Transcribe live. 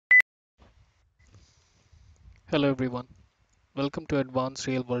Hello everyone, welcome to Advanced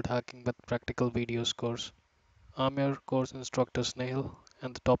Real World Hacking with Practical Videos course. I'm your course instructor Snehal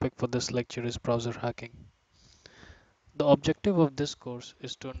and the topic for this lecture is browser hacking. The objective of this course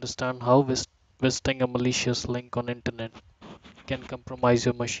is to understand how visiting a malicious link on internet can compromise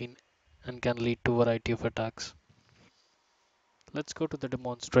your machine and can lead to a variety of attacks. Let's go to the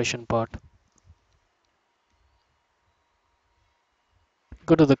demonstration part.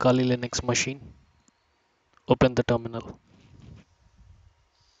 Go to the Kali Linux machine, open the terminal.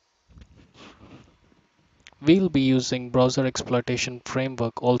 We'll be using Browser Exploitation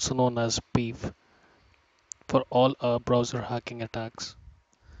Framework, also known as BEEF, for all our browser hacking attacks.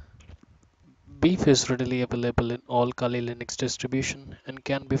 Beef is readily available in all Kali Linux distribution and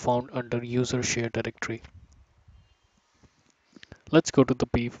can be found under user share directory. Let's go to the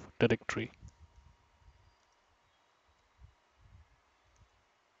Beef directory.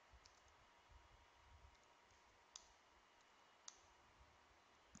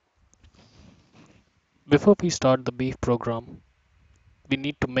 Before we start the Beef program, we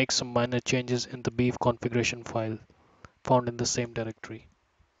need to make some minor changes in the Beef configuration file found in the same directory.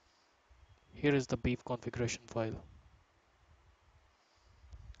 Here is the Beef configuration file.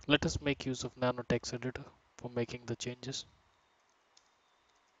 Let us make use of Nano Text Editor for making the changes.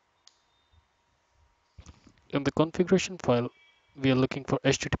 In the configuration file, we are looking for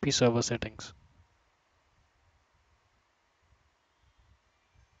HTTP server settings.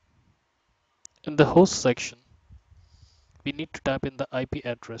 In the host section, we need to type in the IP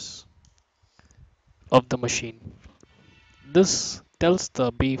address of the machine. This tells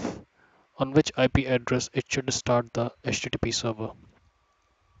the beef on which IP address it should start the HTTP server.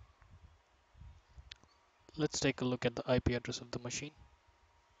 Let's take a look at the IP address of the machine.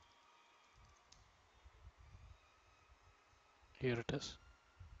 Here it is.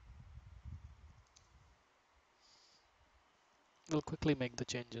 We'll quickly make the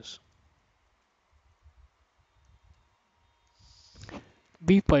changes.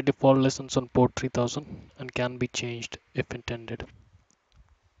 Beef by default listens on port 3000 and can be changed if intended.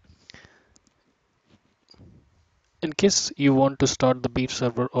 In case you want to start the beef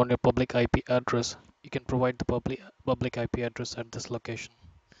server on your public IP address, you can provide the public IP address at this location.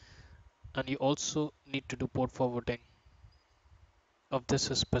 And you also need to do port forwarding of this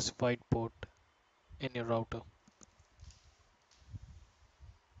specified port in your router.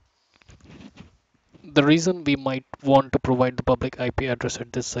 The reason we might want to provide the public IP address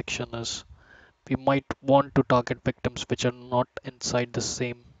at this section is we might want to target victims which are not inside the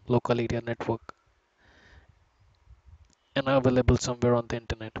same local area network and are available somewhere on the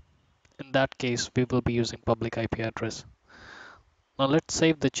internet. In that case, we will be using public IP address. Now let's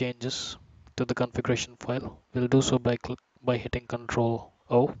save the changes to the configuration file. We'll do so by hitting Ctrl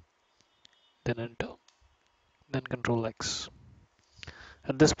O, then Enter, then Ctrl X.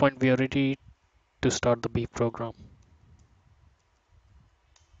 At this point, we are ready to start the beef program.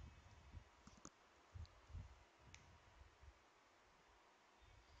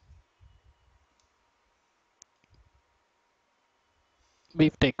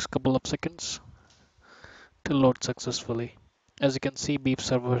 Beef takes a couple of seconds to load successfully. As you can see, beef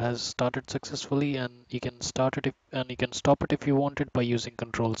server has started successfully and you can start it and you can stop it if you want it by using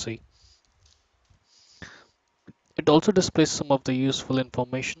Ctrl C. It also displays some of the useful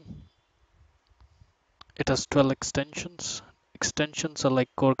information. It has 12 extensions. Extensions are like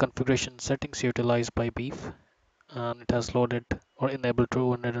core configuration settings utilized by beef, and it has loaded or enabled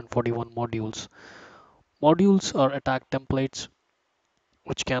 241 modules. Modules are attack templates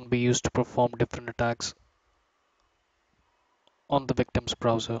which can be used to perform different attacks on the victim's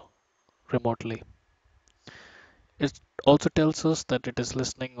browser remotely. It also tells us that it is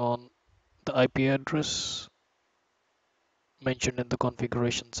listening on the IP address mentioned in the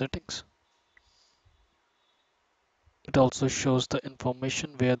configuration settings. It also shows the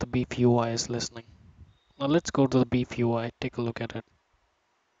information where the Beef UI is listening. Now let's go to the Beef UI, take a look at it.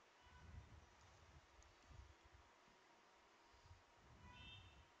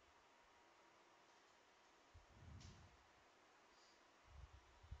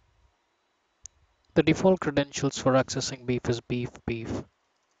 The default credentials for accessing Beef is beef.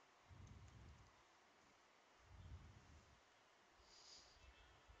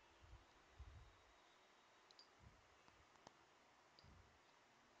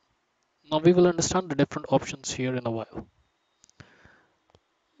 Now we will understand the different options here in a while.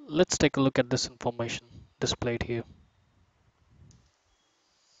 Let's take a look at this information displayed here.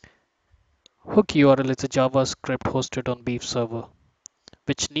 Hook URL is a JavaScript hosted on Beef server,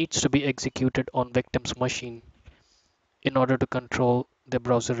 which needs to be executed on victim's machine in order to control their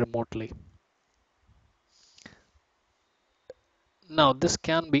browser remotely. Now, this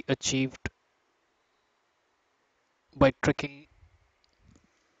can be achieved by tricking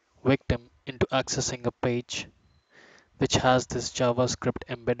victim into accessing a page which has this JavaScript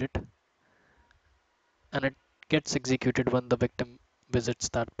embedded, and it gets executed when the victim visits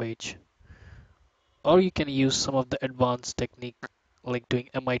that page. Or you can use some of the advanced technique like doing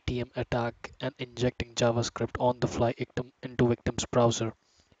MITM attack and injecting JavaScript on the fly into victim's browser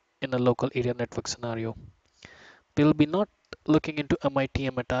in a local area network scenario. We'll be not looking into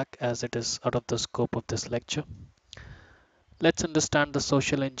MITM attack as it is out of the scope of this lecture. Let's understand the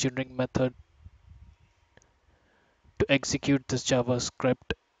social engineering method to execute this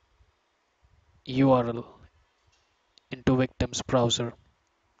JavaScript URL into victim's browser.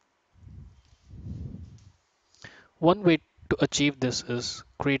 One way to achieve this is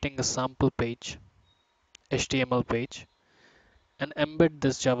creating a sample page, HTML page, and embed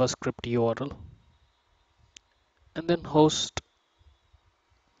this JavaScript URL, and then host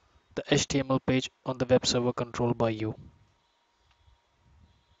the HTML page on the web server controlled by you.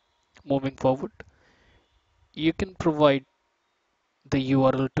 Moving forward, you can provide the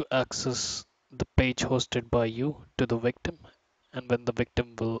URL to access the page hosted by you to the victim, and when the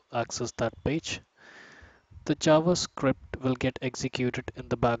victim will access that page, the JavaScript will get executed in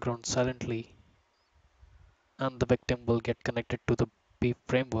the background silently, and the victim will get connected to the B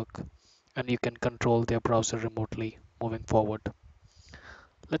framework, and you can control their browser remotely moving forward.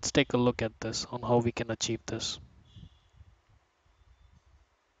 Let's take a look at this on how we can achieve this.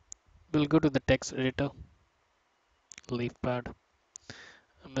 We'll go to the text editor, leafpad,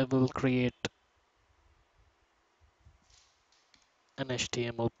 and we will create an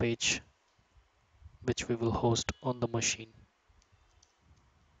HTML page which we will host on the machine.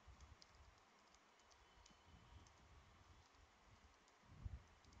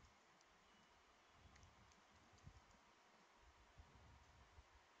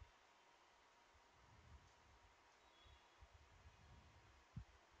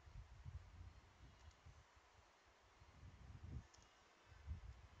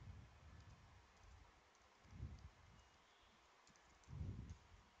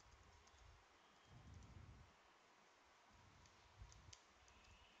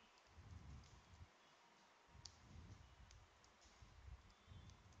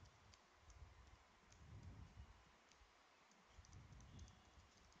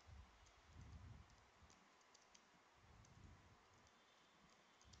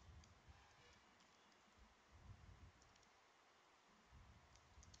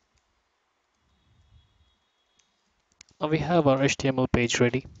 Now we have our HTML page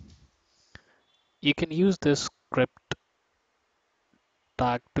ready. You can use this script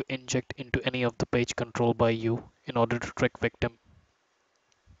tag to inject into any of the page controlled by you in order to trick victim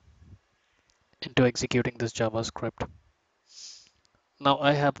into executing this JavaScript. Now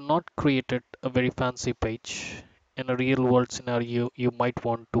I have not created a very fancy page. In a real world scenario, you might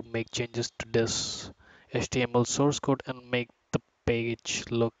want to make changes to this HTML source code and make the page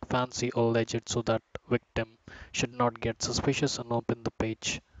look fancy or legit so that victim should not get suspicious and open the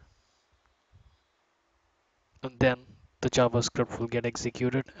page. And then the JavaScript will get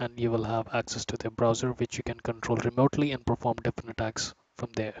executed and you will have access to their browser which you can control remotely and perform different attacks from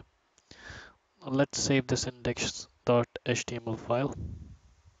there. Now let's save this index.html file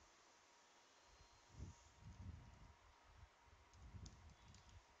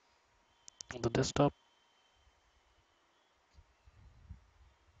on the desktop.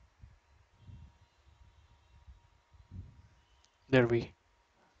 There we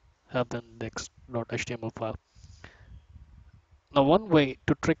have the index.html file. Now one way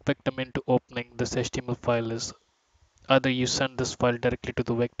to trick victim into opening this HTML file is either you send this file directly to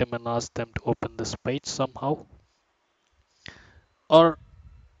the victim and ask them to open this page somehow, or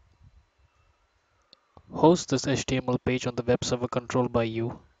host this HTML page on the web server controlled by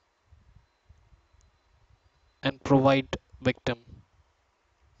you and provide victim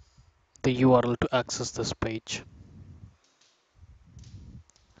the URL to access this page.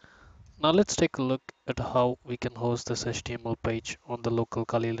 Now let's take a look at how we can host this HTML page on the local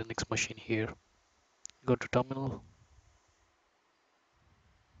Kali Linux machine here. Go to terminal.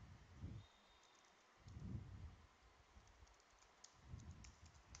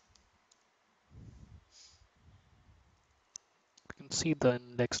 You can see the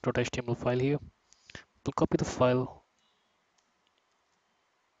index.html file here. We'll copy the file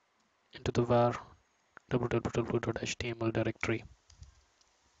into the var www.html directory.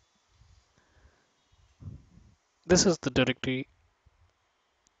 This is the directory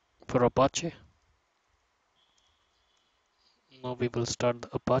for Apache. Now we will start the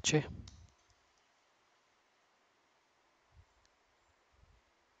Apache.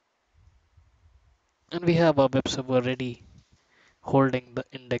 And we have our web server ready holding the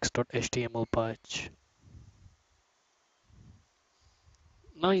index.html page.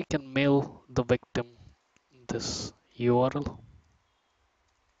 Now you can mail the victim this URL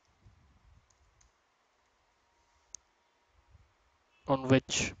on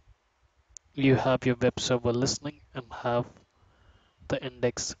which you have your web server listening and have the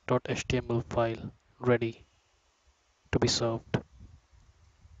index.html file ready to be served.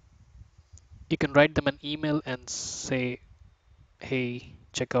 You can write them an email and say, hey,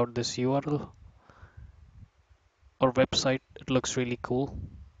 check out this URL or website, it looks really cool,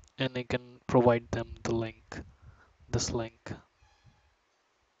 and you can provide them the link, this link.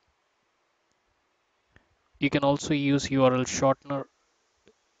 You can also use URL shortener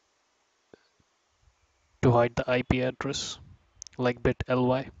to hide the IP address like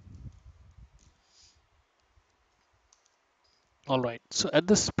bit.ly. Alright, so at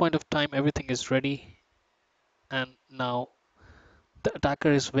this point of time, everything is ready, and now the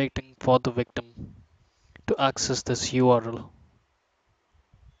attacker is waiting for the victim to access this URL.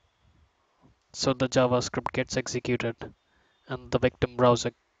 So the JavaScript gets executed and the victim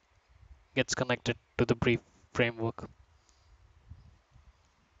browser gets connected to the brief framework.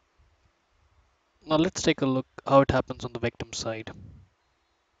 Now let's take a look how it happens on the victim side.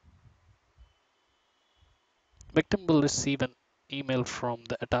 Victim will receive an email from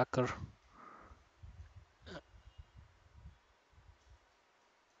the attacker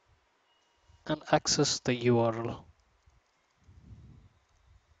and access the URL.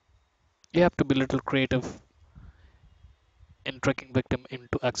 You have to be a little creative in tricking victim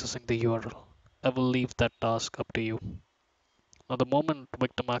into accessing the URL. I will leave that task up to you. Now the moment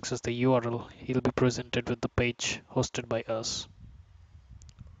victim accesses the URL, he'll be presented with the page hosted by us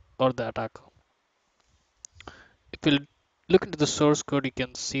or the attacker. If you look into the source code, you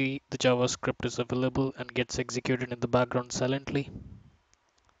can see the JavaScript is available and gets executed in the background silently.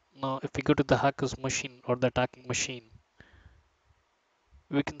 Now, if we go to the hacker's machine or the attacking machine,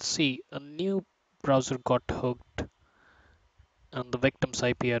 we can see a new browser got hooked and the victim's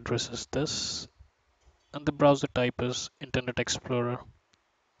IP address is this and the browser type is Internet Explorer.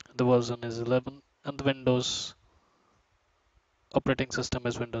 The version is 11 and the Windows operating system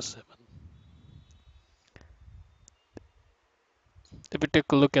is Windows 7. If we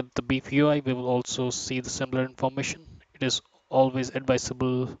take a look at the Beef UI, we will also see the similar information. It is always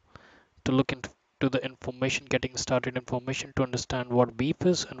advisable to look into the information, getting started information to understand what beef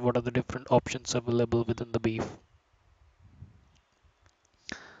is and what are the different options available within the beef.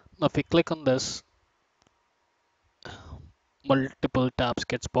 Now if we click on this, multiple tabs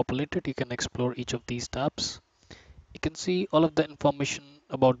gets populated. You can explore each of these tabs. You can see all of the information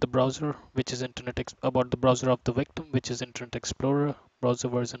about the browser, which is about the browser of the victim, which is Internet Explorer. Browser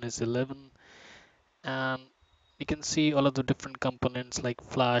version is 11, and you can see all of the different components like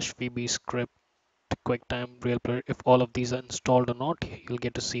Flash, VB script, QuickTime, RealPlayer. If all of these are installed or not, you'll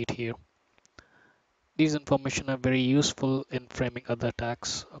get to see it here. These information are very useful in framing other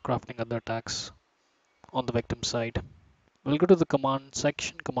attacks or crafting other attacks on the victim side. We'll go to the command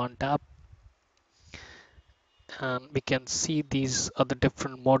section, command tab, and we can see these are the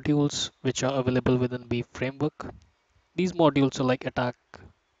different modules which are available within the framework. These modules are like attack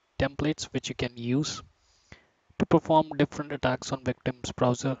templates which you can use to perform different attacks on victim's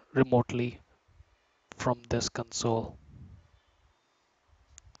browser remotely from this console.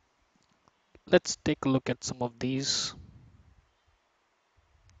 Let's take a look at some of these.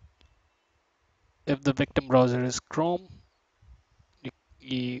 If the victim browser is Chrome,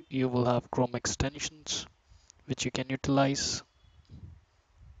 you will have Chrome extensions which you can utilize.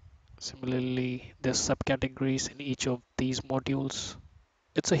 Similarly, there's subcategories in each of these modules.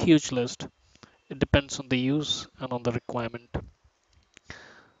 It's a huge list. It depends on the use and on the requirement.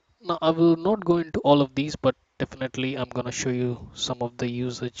 Now, I will not go into all of these, but definitely I'm going to show you some of the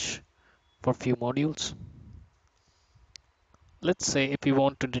usage for few modules. Let's say if you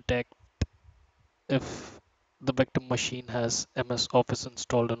want to detect if the victim machine has MS Office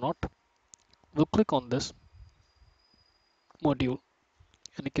installed or not, we'll click on this module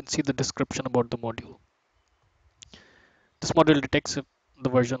and you can see the description about the module. This module detects if the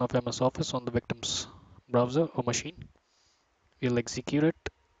version of MS Office on the victim's browser or machine. We'll execute it.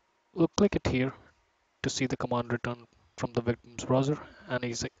 We'll click it here to see the command return from the victim's browser. And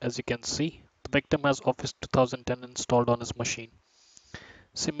as you can see, the victim has Office 2010 installed on his machine.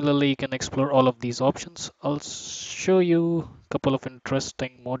 Similarly, you can explore all of these options. I'll show you a couple of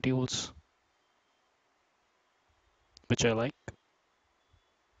interesting modules which I like.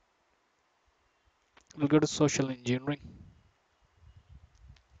 We'll go to social engineering.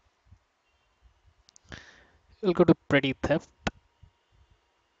 We'll go to petty theft.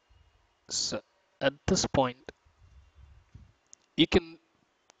 So at this point, you can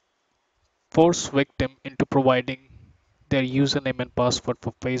force victim into providing their username and password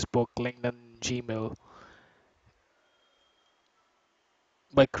for Facebook, LinkedIn, Gmail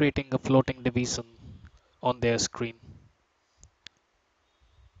by creating a floating division on their screen.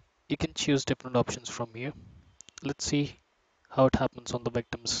 You can choose different options from here. Let's see how it happens on the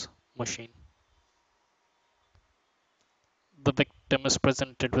victim's machine. The victim is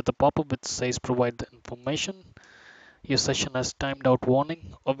presented with a pop-up which says provide the information. Your session has timed out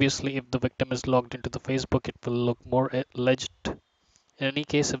warning. Obviously, if the victim is logged into the Facebook, it will look more alleged. In any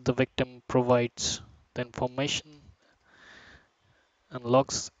case, if the victim provides the information and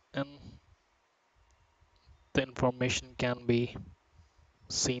logs in, the information can be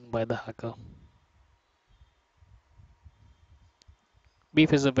seen by the hacker.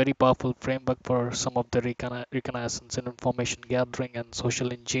 Beef is a very powerful framework for some of the reconnaissance and information gathering and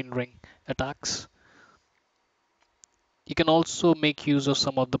social engineering attacks. You can also make use of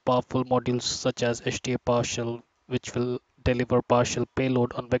some of the powerful modules such as HTA partial, which will deliver partial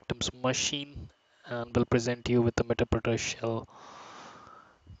payload on victim's machine and will present you with the Metapreter shell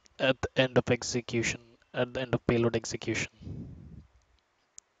at the end of execution, at the end of payload execution.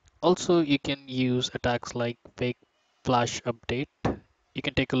 Also, you can use attacks like fake flash update. You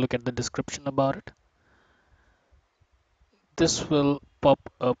can take a look at the description about it. This will pop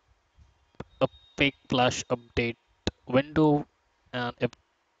up a fake flash update window, and if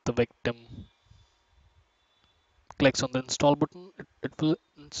the victim clicks on the install button, it will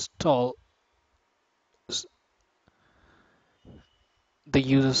install the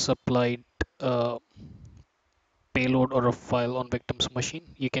user supplied uh, payload or a file on victim's machine.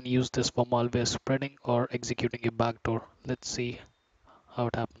 You can use this for malware spreading or executing a backdoor. Let's see how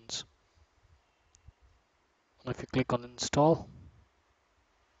it happens. If you click on install,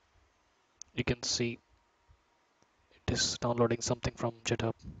 you can see it is downloading something from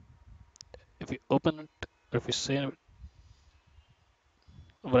GitHub. If you open it, or if you save it,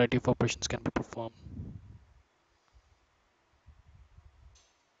 a variety of operations can be performed.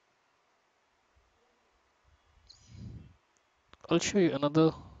 I'll show you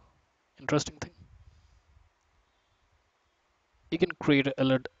another interesting thing. You can create an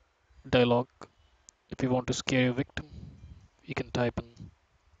alert dialog. If you want to scare your victim, you can type in,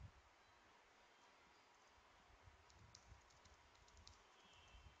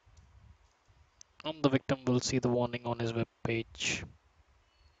 and the victim will see the warning on his web page.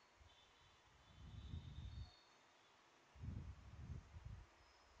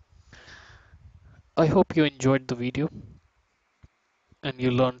 I hope you enjoyed the video and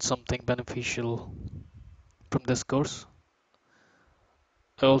you learned something beneficial from this course.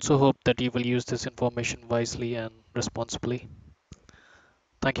 I also hope that you will use this information wisely and responsibly.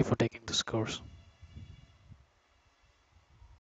 Thank you for taking this course.